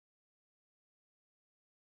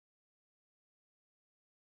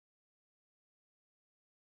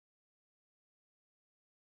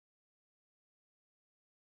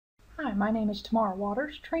Hi, my name is Tamara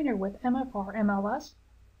Waters, trainer with MFR MLS.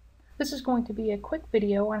 This is going to be a quick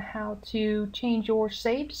video on how to change your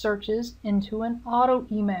saved searches into an auto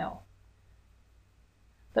email.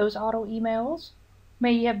 Those auto emails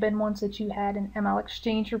may have been ones that you had in ML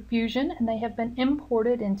Exchange or Fusion, and they have been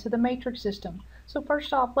imported into the matrix system. So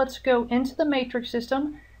first off, let's go into the matrix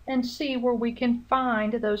system and see where we can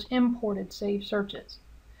find those imported saved searches.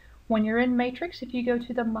 When you're in Matrix, if you go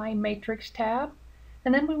to the My Matrix tab,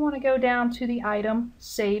 and then we want to go down to the item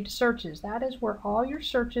Saved Searches. That is where all your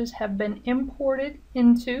searches have been imported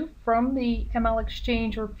into from the ML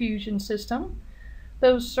Exchange or Fusion system.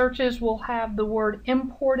 Those searches will have the word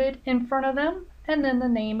imported in front of them and then the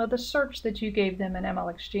name of the search that you gave them in ML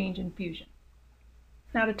Exchange and Fusion.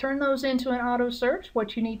 Now to turn those into an auto search,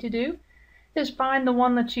 what you need to do is find the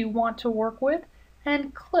one that you want to work with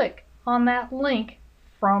and click on that link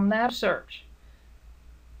from that search.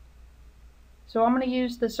 So I'm going to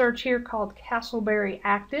use the search here called Castleberry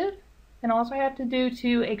Active, and all I have to do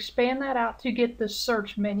to expand that out to get the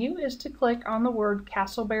search menu is to click on the word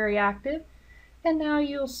Castleberry Active, and now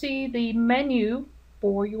you'll see the menu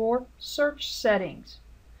for your search settings.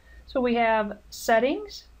 So we have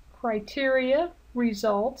Settings, Criteria,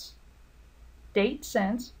 Results, Date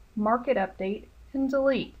Since, Market Update, and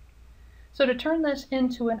Delete. So to turn this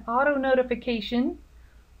into an auto notification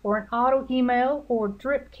or an auto email or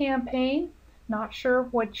drip campaign, not sure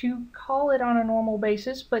what you call it on a normal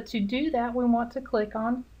basis, but to do that we want to click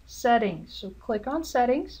on Settings. So click on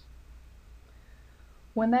Settings.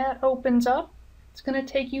 When that opens up, it's going to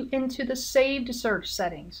take you into the saved search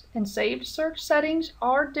settings, and saved search settings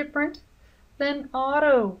are different than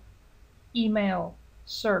auto email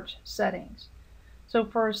search settings. So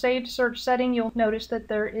for a saved search setting, you'll notice that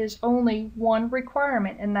there is only one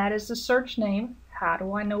requirement, and that is the search name. How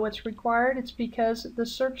do I know it's required? It's because the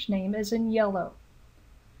search name is in yellow.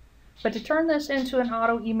 But to turn this into an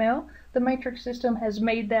auto email, the matrix system has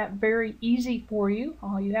made that very easy for you.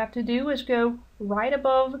 All you have to do is go right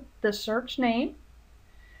above the search name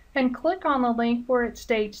and click on the link where it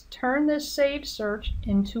states turn this saved search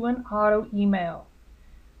into an auto email.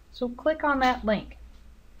 So click on that link.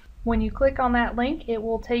 When you click on that link, it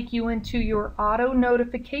will take you into your auto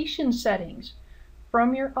notification settings.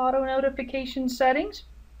 From your auto notification settings,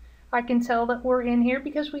 I can tell that we're in here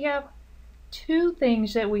because we have two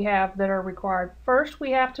things that we have that are required. First,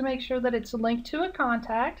 we have to make sure that it's linked to a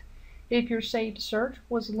contact. If your saved search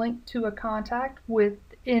was linked to a contact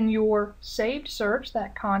within your saved search,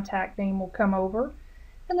 that contact name will come over.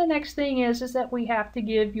 And the next thing is that we have to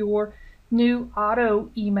give your new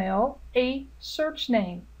auto email a search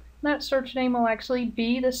name. That search name will actually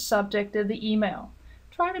be the subject of the email.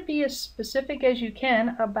 Try to be as specific as you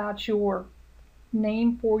can about your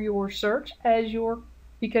name for your search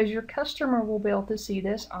because your customer will be able to see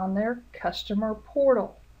this on their customer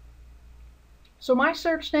portal. So my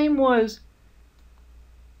search name was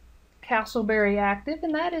Castleberry Active,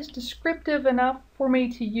 and that is descriptive enough for me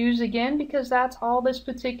to use again because that's all this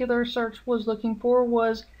particular search was looking for,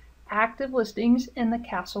 was active listings in the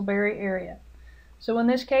Castleberry area. So in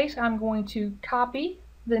this case, I'm going to copy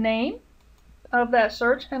the name of that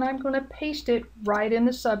search and I'm going to paste it right in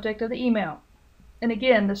the subject of the email. And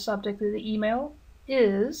again, the subject of the email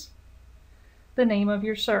is the name of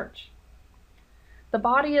your search. The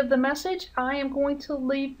body of the message, I am going to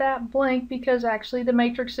leave that blank because actually the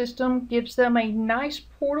matrix system gives them a nice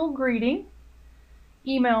portal greeting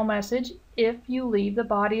email message if you leave the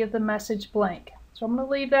body of the message blank. So I'm going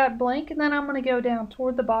to leave that blank, and then I'm going to go down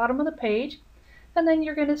toward the bottom of the page, and then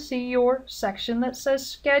you're going to see your section that says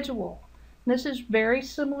Schedule. This is very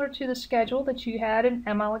similar to the schedule that you had in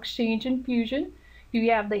ML Exchange and Fusion. You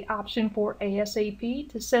have the option for ASAP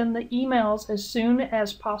to send the emails as soon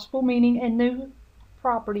as possible, meaning a new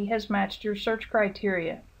property has matched your search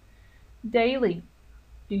criteria. Daily.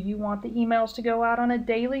 Do you want the emails to go out on a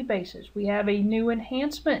daily basis? We have a new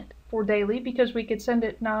enhancement for daily because we could send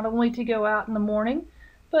it not only to go out in the morning,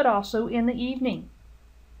 but also in the evening.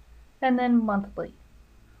 And then monthly.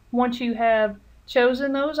 Once you have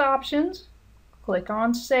chosen those options, click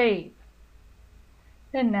on Save.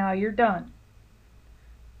 And now you're done.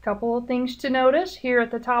 Couple of things to notice here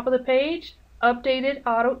at the top of the page. Updated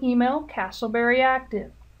auto email Castleberry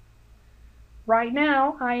Active. Right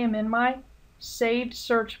now I am in my saved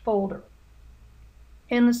search folder.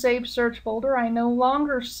 In the saved search folder I no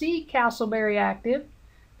longer see Castleberry Active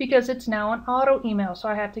because it's now an auto email. So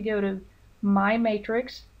I have to go to My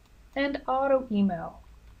Matrix and auto email.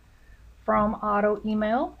 From auto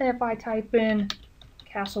email, if I type in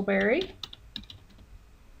Castleberry,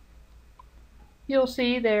 you'll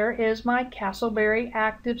see there is my Castleberry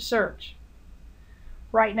active search.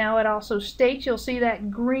 Right now it also states, you'll see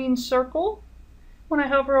that green circle. When I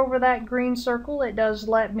hover over that green circle, it does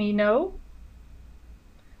let me know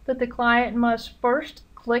that the client must first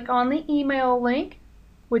click on the email link,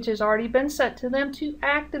 which has already been set to them, to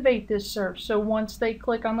activate this search. So once they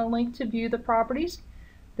click on the link to view the properties,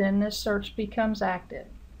 then this search becomes active.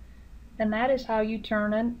 And that is how you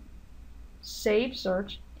turn a saved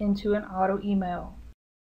search into an auto email.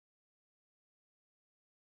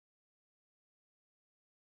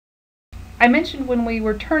 I mentioned when we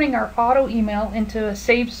were turning our auto email into a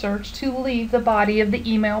saved search to leave the body of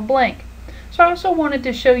the email blank. So I also wanted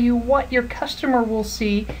to show you what your customer will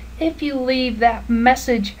see if you leave that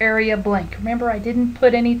message area blank. Remember, I didn't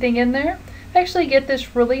put anything in there. I actually get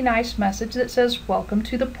this really nice message that says, "Welcome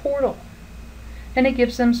to the portal." And it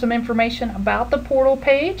gives them some information about the portal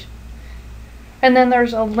page. And then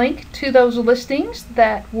there's a link to those listings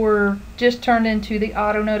that were just turned into the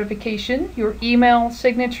auto notification. Your email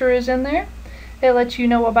signature is in there. It lets you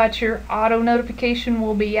know about your auto notification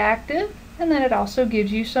will be active. And then it also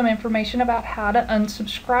gives you some information about how to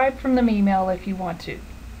unsubscribe from the email if you want to.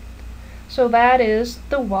 So that is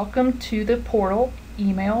the welcome to the portal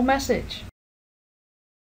email message.